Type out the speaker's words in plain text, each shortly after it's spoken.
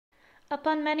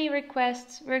Upon many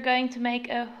requests, we're going to make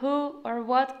a who or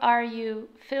what are you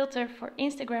filter for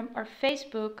Instagram or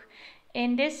Facebook.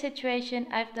 In this situation,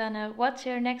 I've done a what's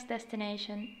your next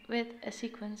destination with a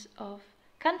sequence of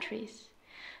countries.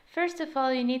 First of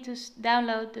all, you need to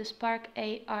download the Spark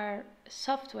AR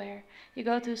software. You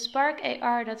go to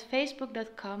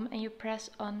sparkar.facebook.com and you press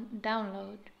on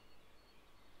download.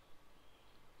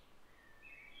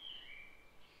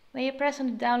 When you press on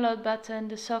the download button,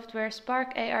 the software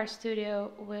Spark AR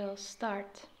Studio will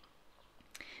start.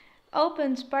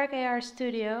 Open Spark AR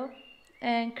Studio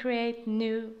and create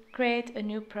a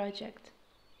new project.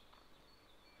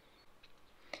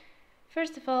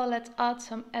 First of all, let's add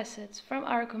some assets. From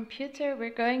our computer, we're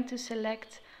going to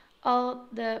select all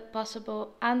the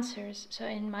possible answers. So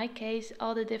in my case,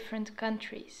 all the different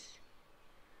countries.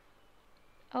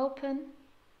 Open.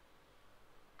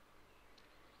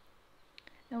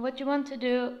 And what you want to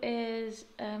do is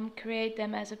create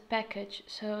them as a package.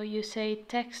 So you say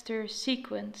texture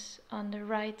sequence on the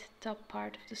right top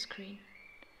part of the screen.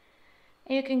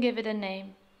 And you can give it a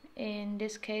name. In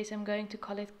this case, I'm going to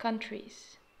call it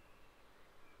countries.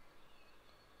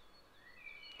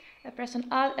 I press on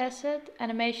Add Asset,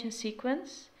 Animation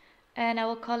Sequence, and I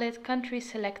will call it Country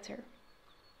Selector.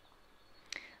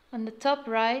 On the top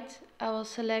right, I will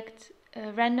select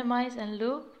Randomize and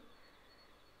Loop.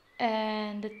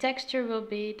 And the texture will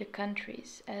be the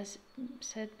countries, as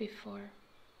said before.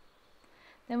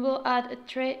 Then we'll add a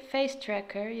face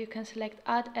tracker. You can select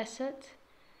Add Asset,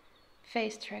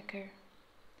 Face Tracker.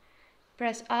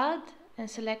 Press Add and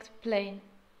select Plane.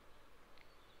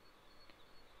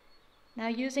 Now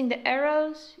using the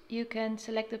arrows, you can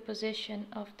select the position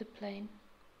of the plane.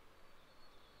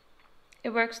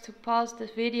 It works to pause the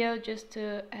video just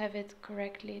to have it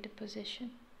correctly, the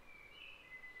position.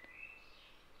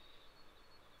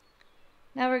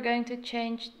 Now we're going to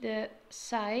change the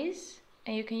size,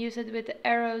 and you can use it with the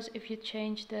arrows if you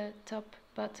change the top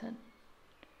button.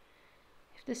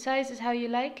 If the size is how you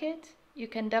like it, you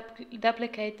can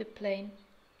duplicate the plane.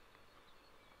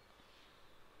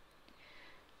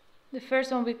 The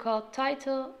first one we call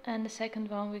title, and the second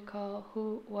one we call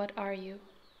who, what are you.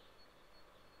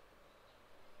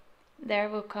 There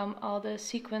will come all the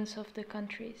sequence of the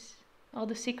countries, all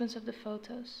the sequence of the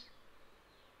photos.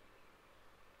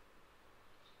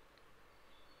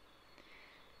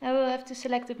 Now we'll have to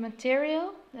select the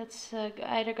material. That's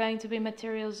either going to be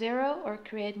material 0 or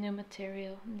create new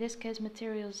material. In this case,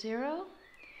 material 0.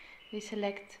 We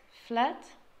select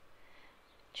flat,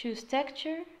 choose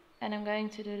texture, and I'm going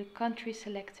to do the country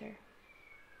selector.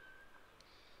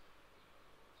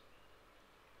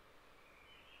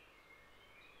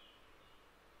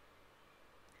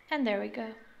 And there we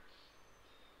go.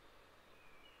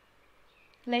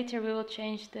 Later we will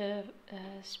change the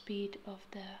speed of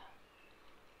the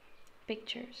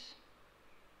pictures.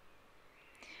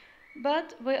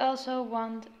 But we also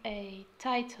want a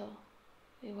title.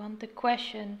 We want the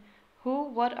question, who,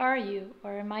 what are you?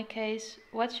 Or in my case,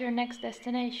 what's your next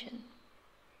destination?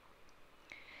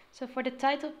 So for the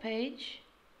title page,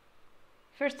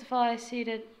 first of all I see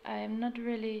that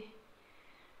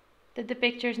the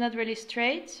picture is not really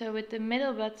straight, so with the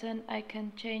middle button I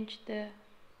can change the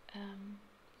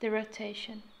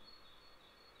rotation.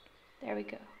 There we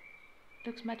go.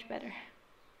 Looks much better.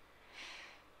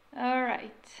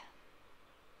 Alright.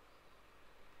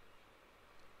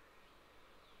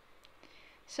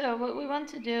 So what we want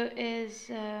to do is,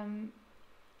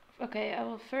 okay, I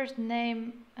will first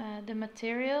name the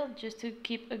material just to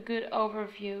keep a good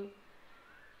overview.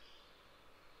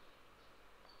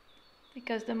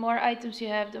 Because the more items you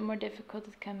have, the more difficult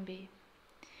it can be.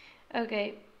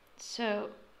 Okay,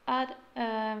 so add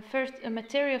first a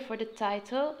material for the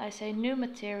title. I say new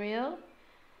material.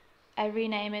 I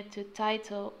rename it to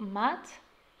title matte.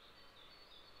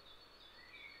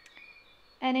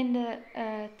 And in the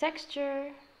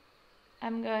texture,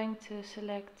 I'm going to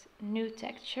select new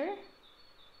texture,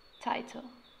 title.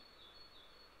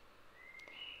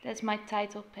 That's my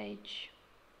title page.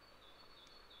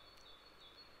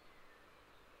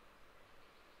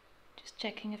 Just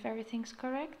checking if everything's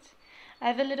correct. I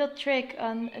have a little trick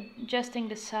on adjusting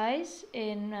the size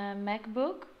in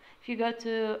MacBook.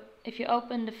 If you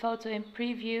open the photo in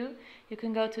preview, you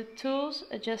can go to Tools,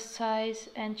 Adjust Size,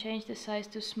 and change the size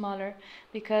to smaller,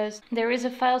 because there is a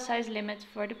file size limit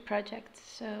for the project.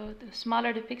 So the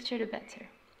smaller the picture, the better.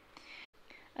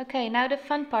 Okay, now the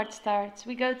fun part starts.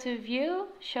 We go to View,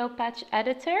 Show Patch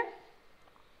Editor,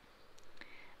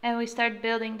 and we start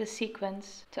building the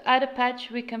sequence. To add a patch,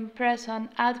 we can press on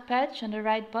Add Patch on the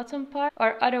right bottom part,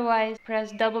 or otherwise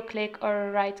press double click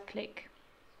or right click.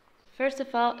 First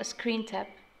of all, a screen tab.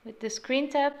 With the screen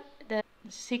tab, the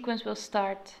the sequence will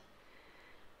start.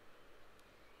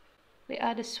 We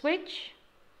add a switch.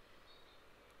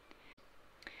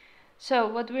 So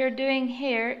what we're doing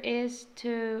here is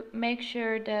to make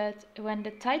sure that when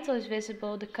the title is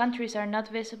visible, the countries are not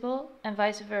visible, and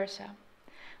vice versa.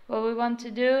 What we want to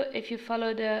do, if you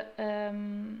follow the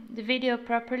video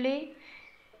properly,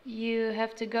 you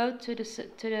have to go to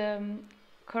the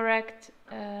correct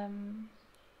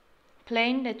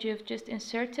plane that you've just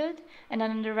inserted, and then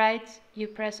on the right you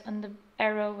press on the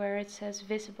arrow where it says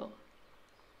visible.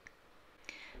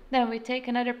 Then we take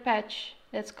another patch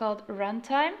that's called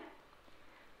runtime,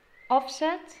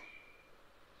 offset,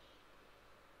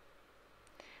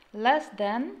 less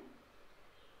than.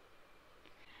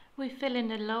 We fill in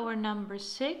the lower number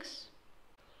 6.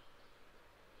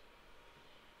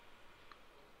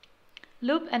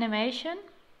 Loop animation.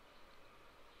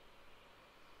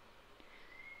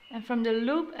 And from the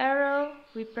loop arrow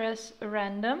we press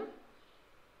random.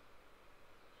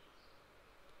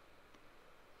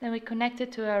 Then we connect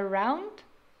it to a round.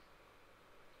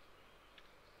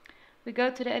 We go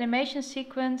to the animation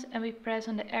sequence and we press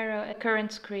on the arrow at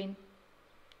current screen.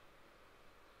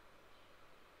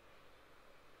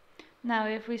 Now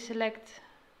if we select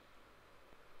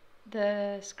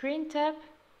the screen tab,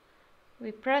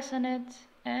 we press on it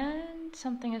and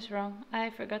something is wrong.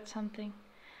 I forgot something.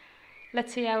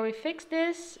 Let's see how we fix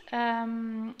this.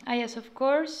 Yes, of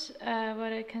course,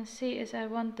 what I can see is I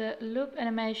want the loop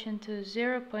animation to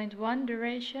 0.1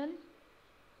 duration.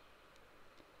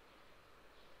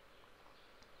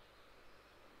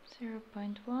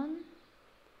 0.1.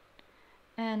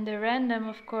 And the random,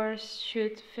 of course,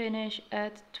 should finish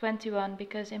at 21,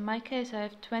 because in my case I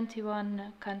have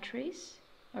 21 countries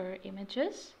or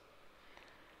images.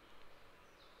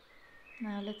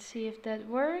 Now let's see if that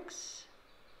works.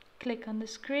 Click on the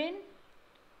screen.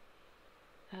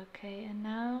 Okay, and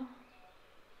now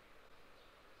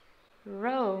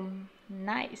Rome.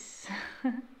 Nice.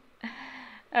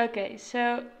 Okay,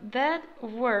 so that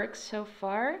works so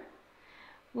far.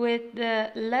 With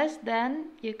the less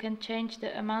than, you can change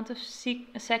the amount of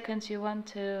seconds you want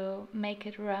to make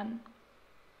it run.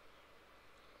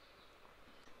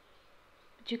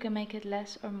 But you can make it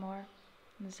less or more.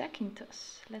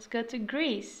 Zakynthos. Let's go to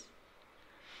Greece.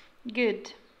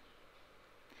 Good.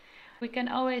 We can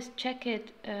always check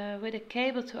it with a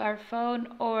cable to our phone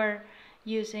or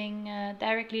using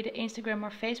directly the Instagram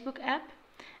or Facebook app.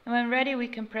 And when ready, we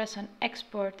can press on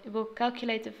export. It will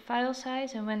calculate the file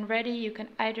size, and when ready you can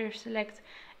either select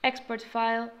export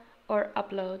file or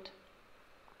upload.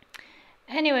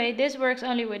 Anyway, this works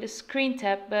only with the screen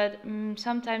tab, but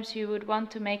sometimes you would want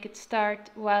to make it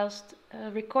start whilst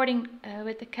recording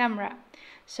with the camera.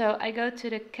 So I go to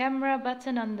the camera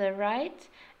button on the right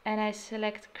and I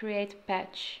select create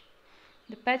patch.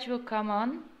 The patch will come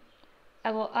on.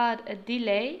 I will add a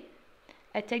delay.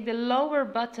 I take the lower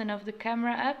button of the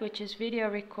camera app, which is video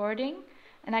recording,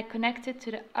 and I connect it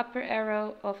to the upper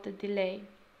arrow of the delay.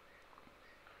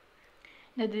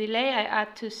 The delay I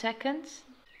add 2 seconds,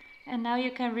 and now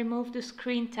you can remove the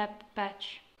screen tab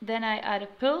patch. Then I add a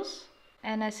pulse,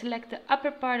 and I select the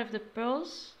upper part of the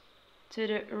pulse to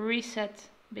the reset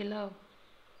below.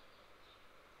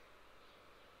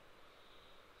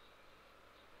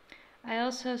 I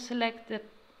also select the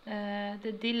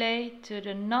delay to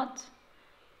the not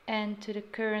and to the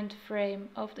current frame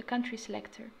of the country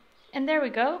selector. And there we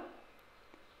go.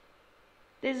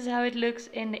 This is how it looks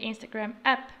in the Instagram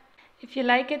app. If you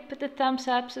like it, put a thumbs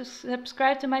up,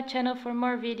 subscribe to my channel for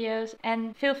more videos,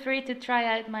 and feel free to try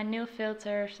out my new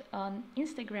filters on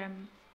Instagram.